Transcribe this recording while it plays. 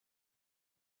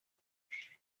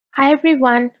Hi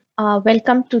everyone,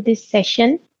 welcome to this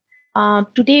session.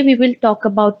 Today we will talk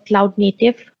about cloud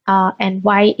native and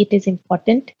why it is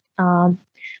important.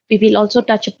 We will also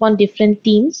touch upon different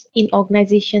themes in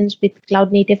organizations with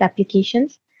cloud native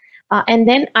applications. And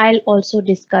then I'll also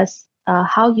discuss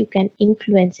how you can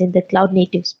influence in the cloud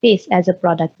native space as a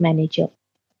product manager.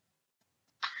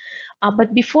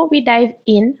 But before we dive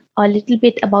in, a little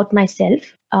bit about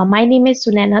myself. My name is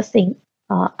Sunayana Singh.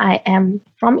 I am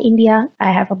from India.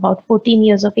 I have about 14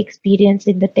 years of experience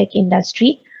in the tech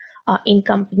industry in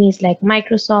companies like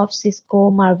Microsoft,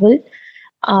 Cisco, Marvel.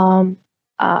 Um,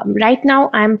 right now,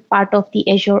 I'm part of the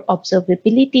Azure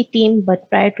observability team, but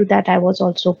prior to that, I was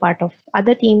also part of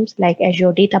other teams like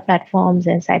Azure data platforms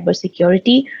and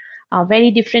cybersecurity.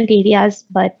 Very different areas,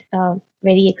 but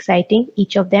very exciting,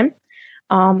 each of them.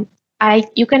 Um,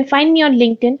 you can find me on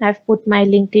LinkedIn. I've put my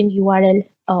LinkedIn URL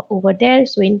over there.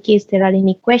 So in case there are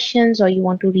any questions or you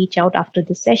want to reach out after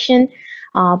the session,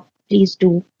 uh, please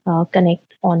do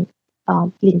connect on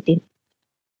LinkedIn.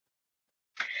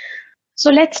 So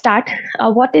let's start.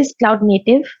 What is cloud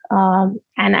native?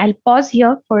 And I'll pause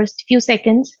here for a few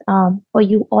seconds for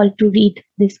you all to read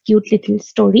this cute little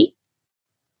story.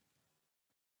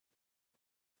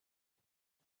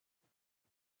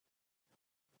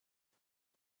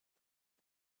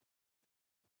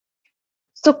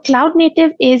 So cloud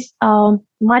native is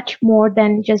much more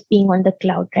than just being on the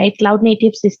cloud, right? Cloud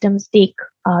native systems take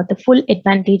the full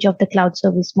advantage of the cloud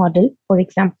service model. For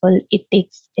example, it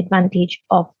takes advantage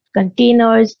of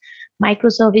containers,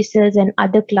 microservices, and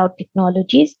other cloud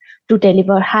technologies to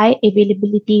deliver high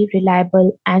availability,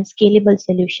 reliable, and scalable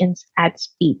solutions at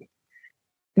speed.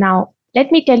 Now,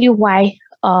 let me tell you why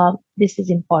this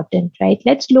is important, right?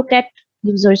 Let's look at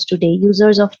users today,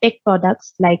 users of tech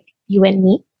products like you and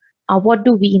me. What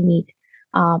do we need?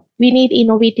 We need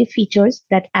innovative features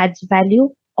that adds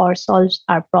value or solves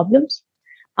our problems.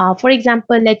 For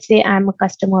example, let's say I'm a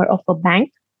customer of a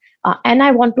bank and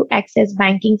I want to access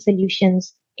banking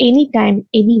solutions anytime,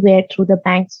 anywhere through the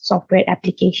bank's software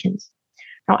applications.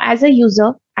 Now, as a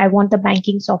user, I want the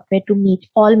banking software to meet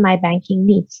all my banking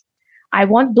needs. I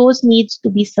want those needs to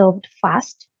be served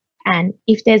fast. And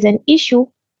if there's an issue,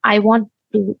 I want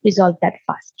to resolve that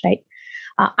fast, right?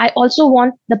 I also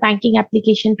want the banking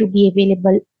application to be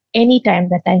available anytime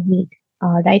that I need,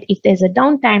 right? If there's a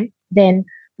downtime, then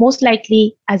most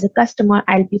likely as a customer,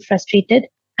 I'll be frustrated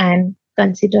and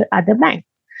consider other bank.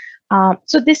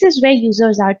 So this is where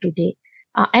users are today.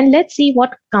 And let's see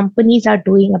what companies are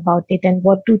doing about it and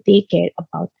what do they care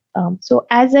about. So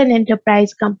as an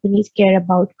enterprise, companies care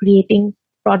about creating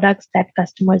products that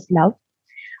customers love.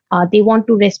 They want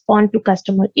to respond to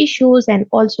customer issues and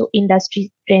also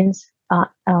industry trends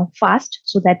fast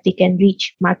so that they can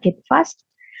reach market fast.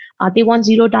 They want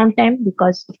zero downtime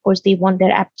because, of course, they want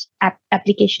their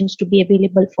applications to be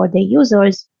available for their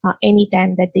users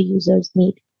anytime that the users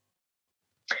need.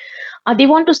 They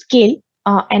want to scale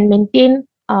and maintain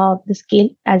the scale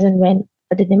as and when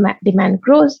the demand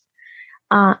grows.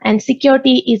 And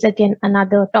security is again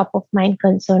another top of mind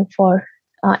concern for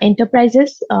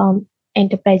enterprises,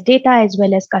 enterprise data as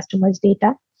well as customers'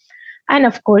 data. And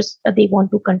of course, they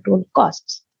want to control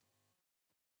costs.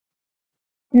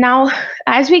 Now,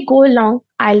 as we go along,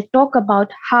 I'll talk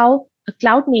about how a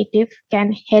cloud native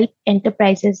can help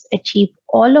enterprises achieve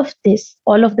all of this,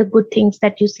 all of the good things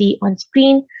that you see on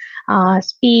screen,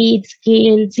 speed,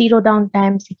 scale, zero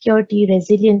downtime, security,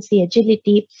 resiliency,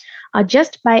 agility,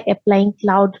 just by applying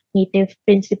cloud native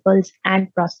principles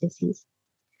and processes.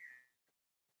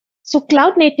 So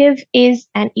cloud native is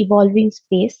an evolving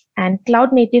space, and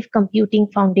Cloud Native Computing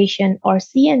Foundation or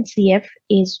CNCF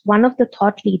is one of the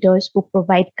thought leaders who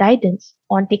provide guidance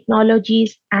on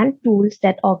technologies and tools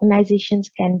that organizations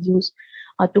can use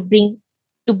to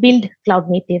build cloud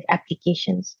native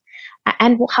applications.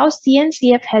 And how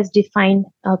CNCF has defined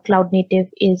cloud native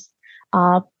is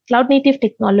cloud native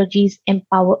technologies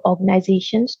empower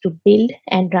organizations to build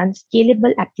and run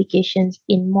scalable applications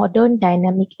in modern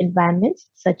dynamic environments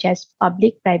such as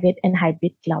public, private, and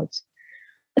hybrid clouds.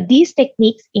 These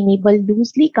techniques enable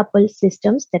loosely coupled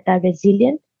systems that are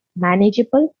resilient,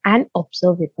 manageable, and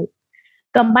observable.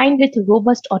 Combined with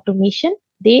robust automation,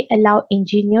 they allow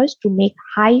engineers to make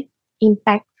high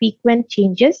impact frequent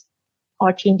changes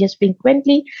or changes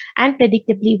frequently and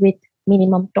predictably with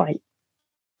minimum toil.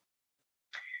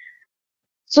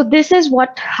 So this is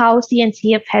what how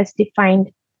CNCF has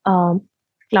defined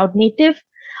cloud native,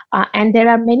 and there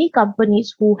are many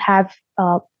companies who have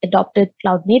adopted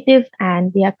cloud native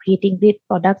and they are creating great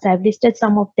products. I've listed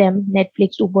some of them: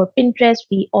 Netflix, Uber, Pinterest.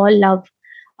 We all love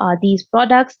these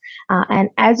products, and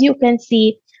as you can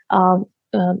see, um,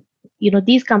 um,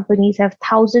 these companies have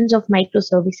thousands of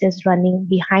microservices running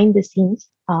behind the scenes,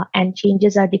 and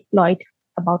changes are deployed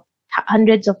about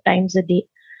hundreds of times a day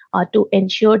to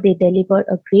ensure they deliver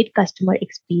a great customer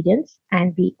experience,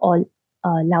 and we all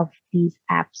love these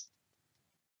apps.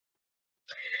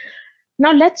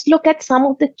 Now let's look at some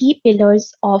of the key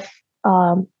pillars of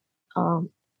um, um,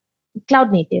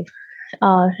 cloud native,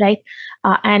 right?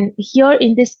 And here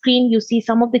in this screen, you see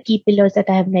some of the key pillars that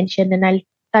I have mentioned, and I'll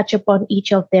touch upon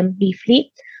each of them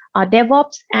briefly.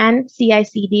 DevOps and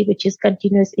CI/CD, which is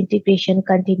continuous integration,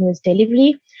 continuous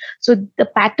delivery. So the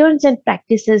patterns and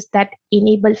practices that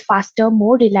enable faster,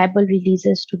 more reliable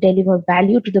releases to deliver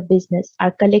value to the business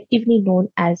are collectively known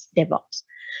as DevOps.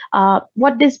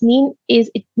 What this means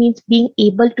is it means being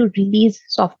able to release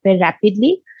software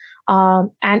rapidly,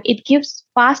 and it gives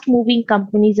fast moving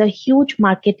companies a huge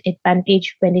market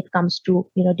advantage when it comes to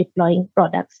deploying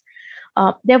products.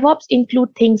 DevOps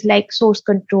include things like source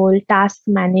control, task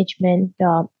management,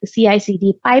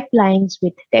 CI/CD pipelines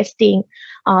with testing,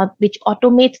 which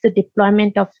automates the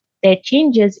deployment of their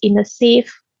changes in a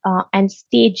safe and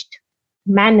staged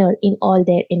manner in all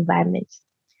their environments.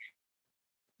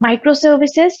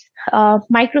 Microservices.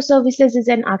 Microservices is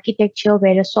an architecture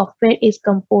where a software is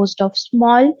composed of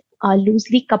small,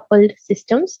 loosely coupled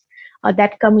systems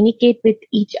that communicate with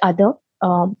each other,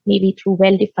 maybe through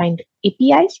well-defined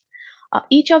APIs.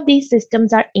 Each of these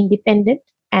systems are independent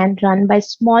and run by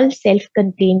small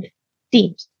self-contained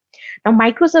teams. Now,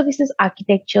 microservices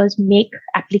architectures make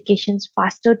applications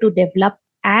faster to develop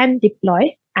and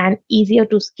deploy and easier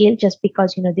to scale just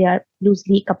because they are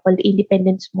loosely coupled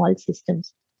independent small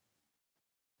systems.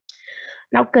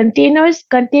 Now, containers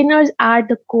are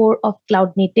the core of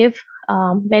cloud native.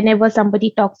 Whenever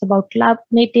somebody talks about cloud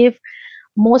native,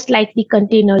 most likely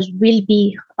containers will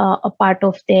be a part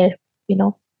of their,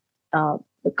 uh,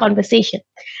 conversation.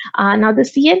 Now, the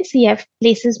CNCF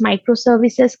places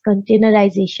microservices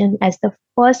containerization as the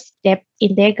first step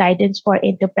in their guidance for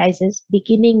enterprises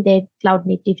beginning their cloud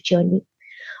native journey.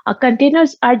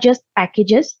 Containers are just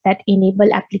packages that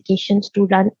enable applications to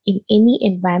run in any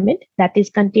environment. That is,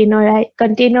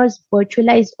 containers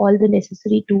virtualize all the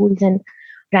necessary tools and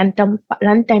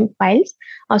runtime files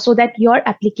so that your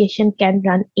application can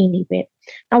run anywhere.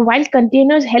 Now, while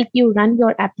containers help you run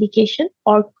your application,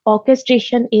 or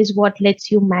orchestration is what lets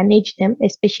you manage them,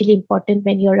 especially important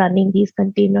when you're running these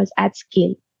containers at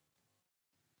scale.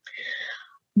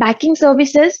 Backing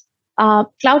services.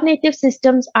 Cloud native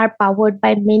systems are powered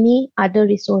by many other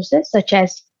resources such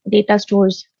as data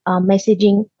stores,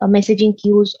 messaging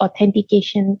queues,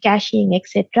 authentication, caching,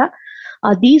 etc.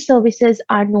 These services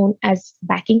are known as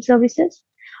backing services.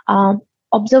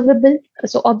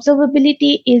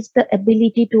 Observability is the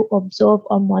ability to observe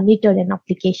or monitor an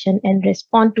application and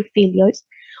respond to failures,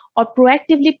 or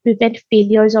proactively prevent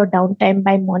failures or downtime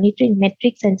by monitoring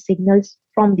metrics and signals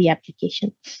from the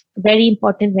application. Very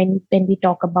important when we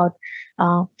talk about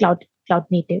cloud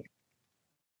native.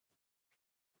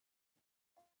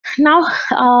 Now,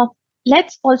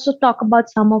 let's also talk about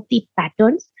some of the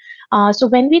patterns. So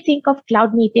when we think of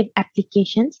cloud native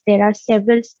applications, there are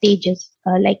several stages,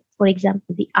 like, for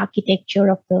example, the architecture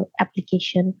of the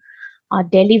application,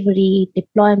 delivery,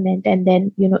 deployment, and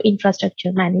then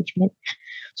infrastructure management.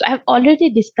 So I've already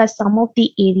discussed some of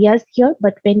the areas here,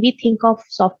 but when we think of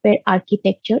software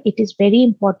architecture, it is very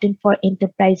important for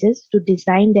enterprises to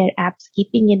design their apps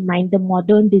keeping in mind the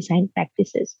modern design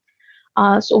practices.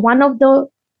 So one of the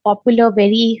popular,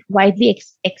 very widely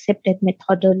accepted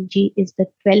methodology is the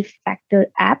 12-factor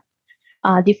app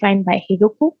defined by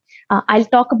Heroku. I'll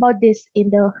talk about this in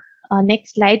the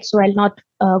next slide, so I'll not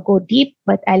go deep,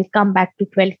 but I'll come back to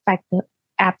 12-factor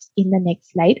apps in the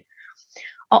next slide.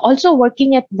 Also,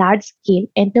 working at large scale,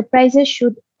 enterprises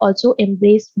should also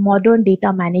embrace modern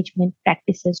data management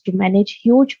practices to manage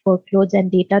huge workloads and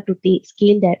data to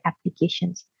scale their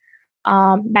applications.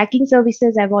 Backing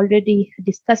services, I've already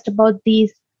discussed about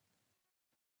these.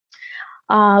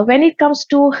 When it comes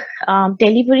to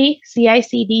delivery,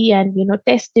 CI/CD and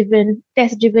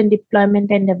test-driven deployment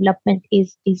and development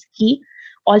is key.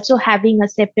 Also, having a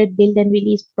separate build and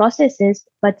release processes,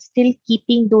 but still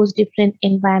keeping those different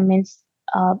environments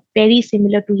very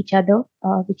similar to each other,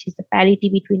 which is the parity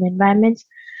between environments,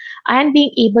 and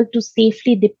being able to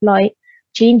safely deploy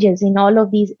changes in all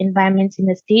of these environments in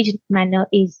a staged manner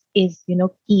is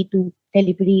key to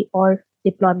delivery or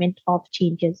deployment of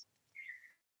changes.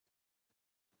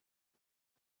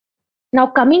 Now,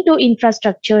 coming to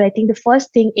infrastructure, I think the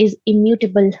first thing is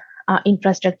immutable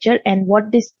infrastructure, and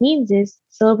what this means is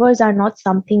servers are not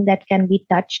something that can be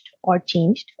touched or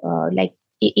changed. Like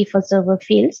if a server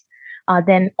fails,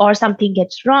 then or something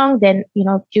gets wrong, then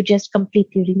you just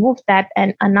completely remove that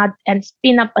and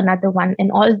spin up another one,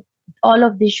 and all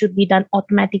of this should be done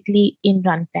automatically in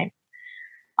runtime.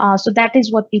 So that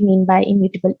is what we mean by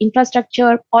immutable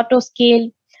infrastructure. Auto scale,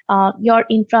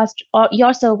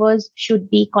 your servers should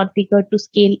be configured to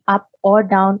scale up or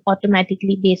down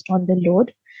automatically based on the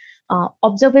load.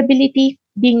 Observability,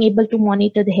 being able to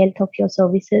monitor the health of your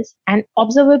services. And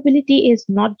observability is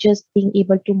not just being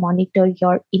able to monitor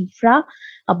your infra,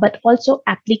 but also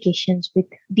applications with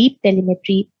deep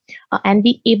telemetry, and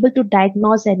being able to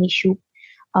diagnose an issue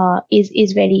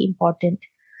is very important.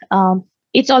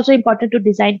 It's also important to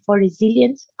design for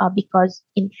resilience, because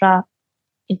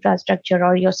infrastructure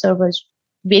or your servers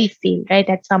will fail, right,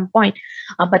 at some point.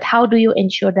 But how do you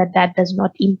ensure that that does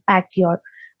not impact your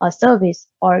service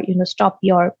or stop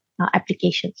your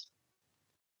applications?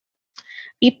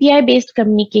 API based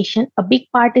communication, a big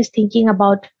part is thinking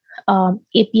about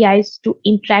APIs to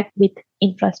interact with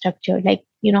infrastructure. Like,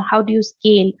 how do you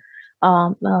scale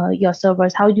your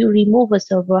servers? How do you remove a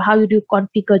server? How do you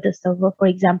configure the server? For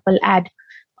example, add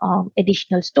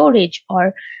additional storage,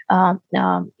 or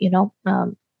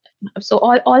so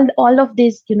all of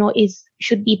this is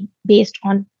should be based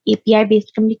on API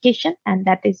based communication, and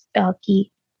that is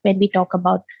key when we talk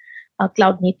about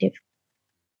cloud native.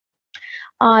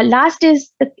 Last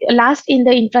in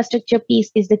the infrastructure piece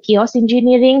is the chaos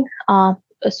engineering.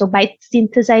 So by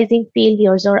synthesizing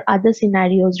failures or other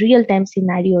scenarios, real-time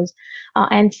scenarios,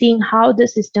 and seeing how the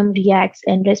system reacts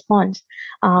and responds,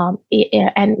 and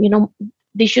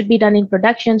this should be done in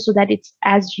production so that it's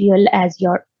as real as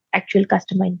your actual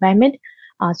customer environment.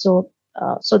 So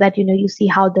that you see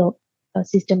how the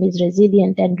system is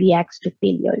resilient and reacts to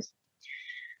failures.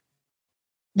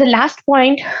 The last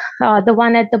point, the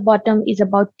one at the bottom, is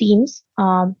about teams,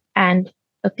 and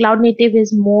cloud native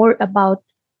is more about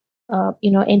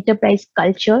enterprise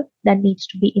culture that needs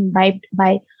to be imbibed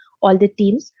by all the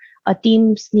teams.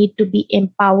 Teams need to be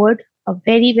empowered,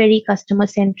 very customer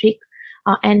centric,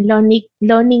 and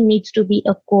learning needs to be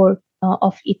a core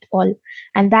of it all,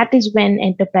 and that is when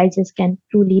enterprises can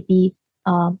truly be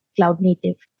cloud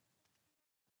native.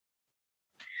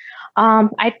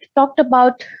 I talked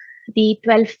about the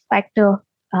 12-factor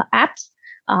apps.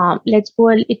 Let's go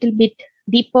a little bit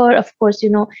deeper. Of course,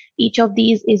 each of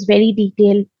these is very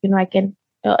detailed.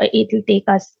 It will take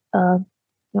us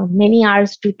many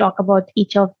hours to talk about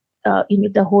each of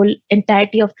the whole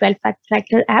entirety of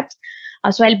 12-factor apps.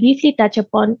 So I'll briefly touch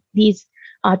upon these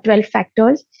 12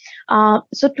 factors.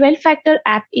 So 12-factor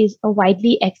app is a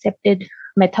widely accepted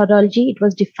methodology. It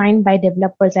was defined by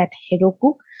developers at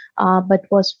Heroku, but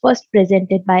was first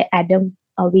presented by Adam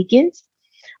Wiggins.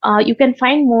 You can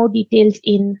find more details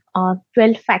in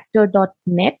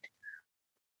 12factor.net.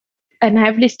 And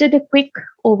I've listed a quick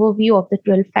overview of the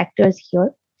 12 factors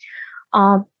here.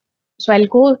 So I'll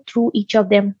go through each of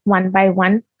them one by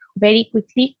one very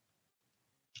quickly.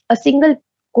 A single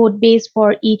code base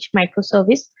for each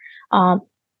microservice,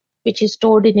 which is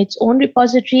stored in its own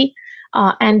repository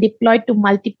and deployed to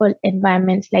multiple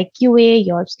environments like QA,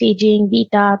 your staging,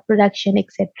 beta, production,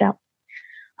 etc.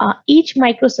 Each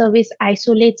microservice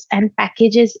isolates and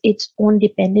packages its own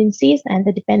dependencies, and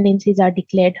the dependencies are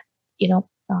declared,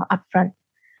 upfront.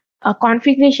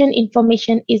 Configuration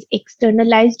information is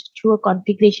externalized through a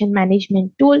configuration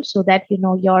management tool, so that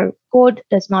your code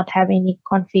does not have any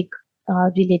config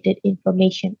related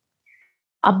information.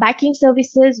 Backing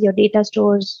services, your data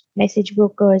stores, message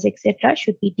brokers, etc.,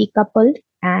 should be decoupled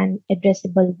and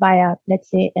addressable via, let's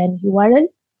say, an URL.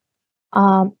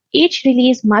 Each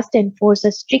release must enforce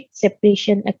a strict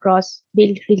separation across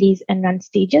build, release, and run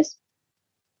stages.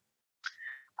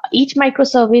 Each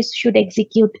microservice should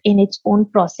execute in its own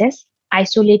process,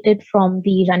 isolated from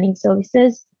the running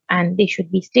services, and they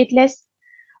should be stateless.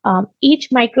 Each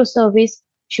microservice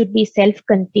should be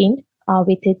self-contained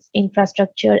with its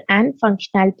infrastructure and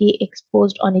functionality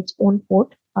exposed on its own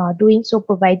port. Doing so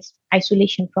provides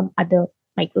isolation from other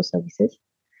microservices.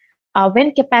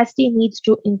 When capacity needs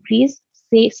to increase,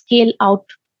 say scale out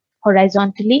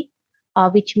horizontally,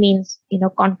 which means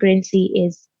concurrency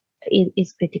is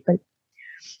critical.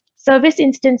 Service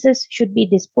instances should be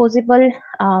disposable.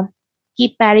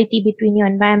 Keep parity between your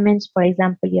environments. For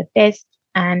example, your test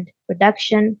and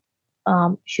production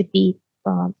should be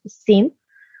same.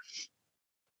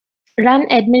 Run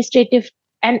administrative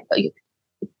and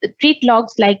treat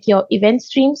logs like your event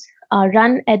streams.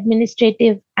 Run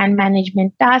administrative and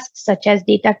management tasks such as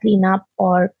data cleanup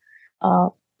or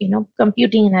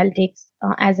computing analytics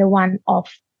as a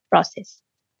one-off process.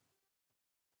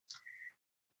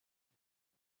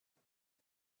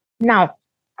 Now,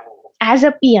 as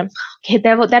a PM, okay,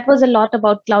 that was a lot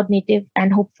about cloud native,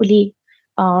 and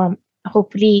um,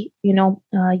 hopefully, you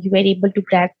were able to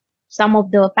grab some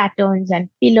of the patterns and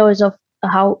pillars of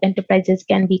how enterprises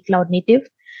can be cloud native.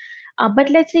 But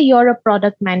let's say you're a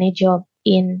product manager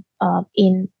uh,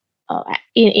 in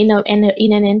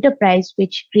an enterprise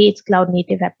which creates cloud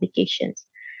native applications.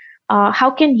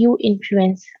 How can you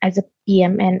influence as a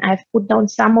PM? And I've put down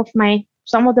some of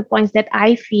the points that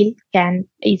I feel can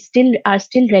is still are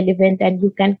still relevant, and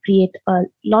you can create a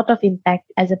lot of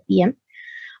impact as a PM.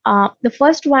 The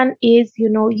first one is,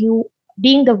 you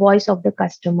being the voice of the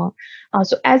customer.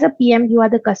 So as a PM, you are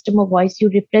the customer voice. You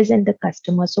represent the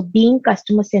customer. So being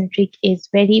customer centric is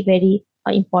very, very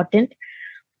important.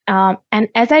 And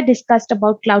as I discussed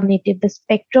about cloud native, the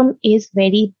spectrum is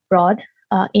very broad,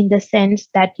 in the sense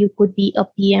that you could be a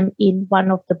PM in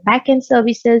one of the backend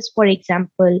services, for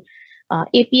example,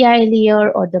 API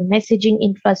layer or the messaging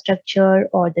infrastructure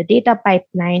or the data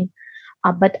pipeline.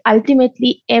 But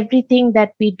ultimately, everything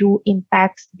that we do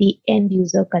impacts the end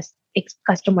user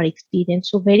customer experience.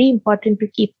 So very important to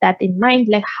keep that in mind,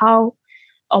 like how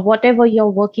or whatever you're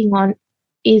working on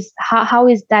is how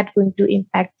is that going to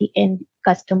impact the end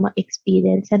customer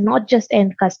experience, and not just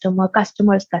end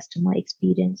customer's customer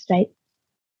experience, right?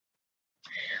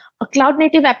 Cloud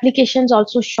native applications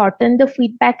also shorten the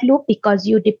feedback loop because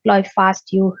you deploy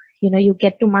fast, you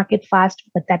get to market fast,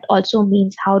 but that also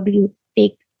means how do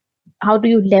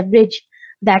you leverage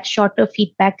that shorter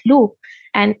feedback loop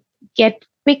and get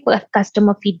quick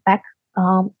customer feedback,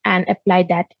 and apply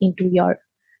that into your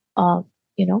uh,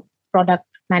 product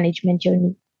management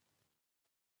journey.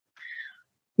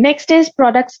 Next is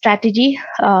product strategy.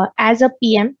 As a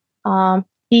PM,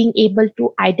 being able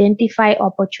to identify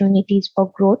opportunities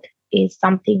for growth is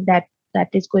something that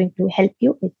is going to help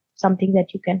you. It's something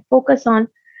that you can focus on.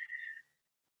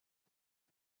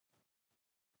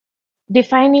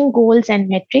 Defining goals and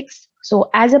metrics. So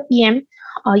as a PM,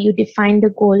 you define the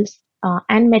goals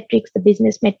and metrics, the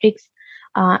business metrics,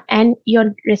 and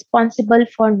you're responsible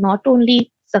for not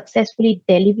only successfully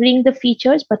delivering the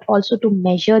features, but also to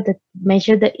measure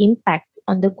the impact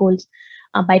on the goals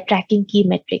by tracking key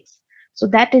metrics. So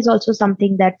that is also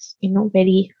something that's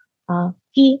very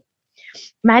key.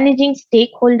 Managing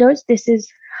stakeholders.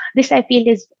 This I feel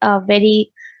is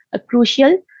very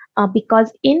crucial,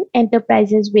 because in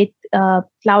enterprises with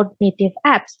cloud native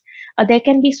apps, there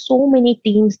can be so many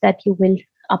teams that you will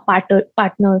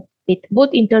partner with, both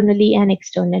internally and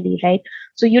externally, right?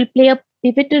 So you'll play a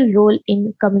pivotal role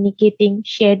in communicating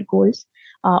shared goals,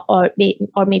 or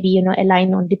maybe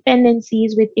align on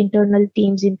dependencies with internal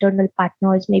teams, internal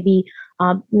partners, maybe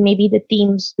the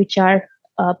teams which are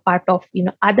part of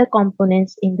other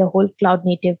components in the whole cloud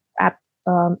native app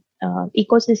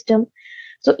ecosystem.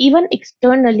 So even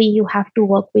externally, you have to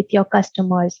work with your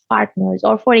customers, partners,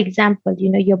 or for example,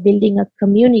 you're building a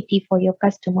community for your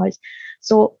customers.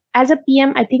 So as a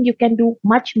PM, I think you can do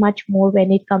much, much more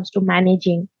when it comes to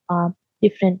managing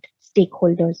different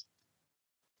stakeholders.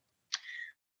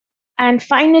 And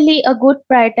finally, a good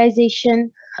prioritization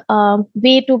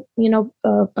way to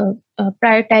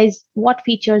prioritize what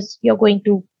features you're going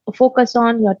to focus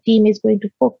on, your team is going to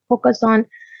focus on.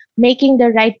 Making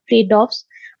the right trade-offs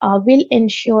will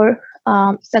ensure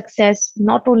success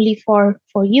not only for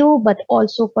you, but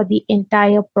also for the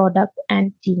entire product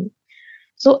and team.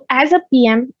 So as a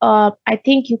PM, I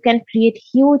think you can create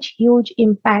huge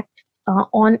impact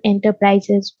on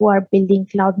enterprises who are building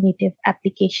cloud native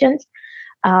applications.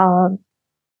 um,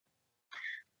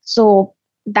 so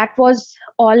that was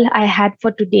all I had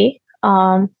for today.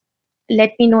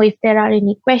 Let me know if there are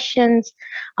any questions,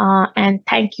 and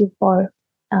thank you for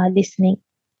listening.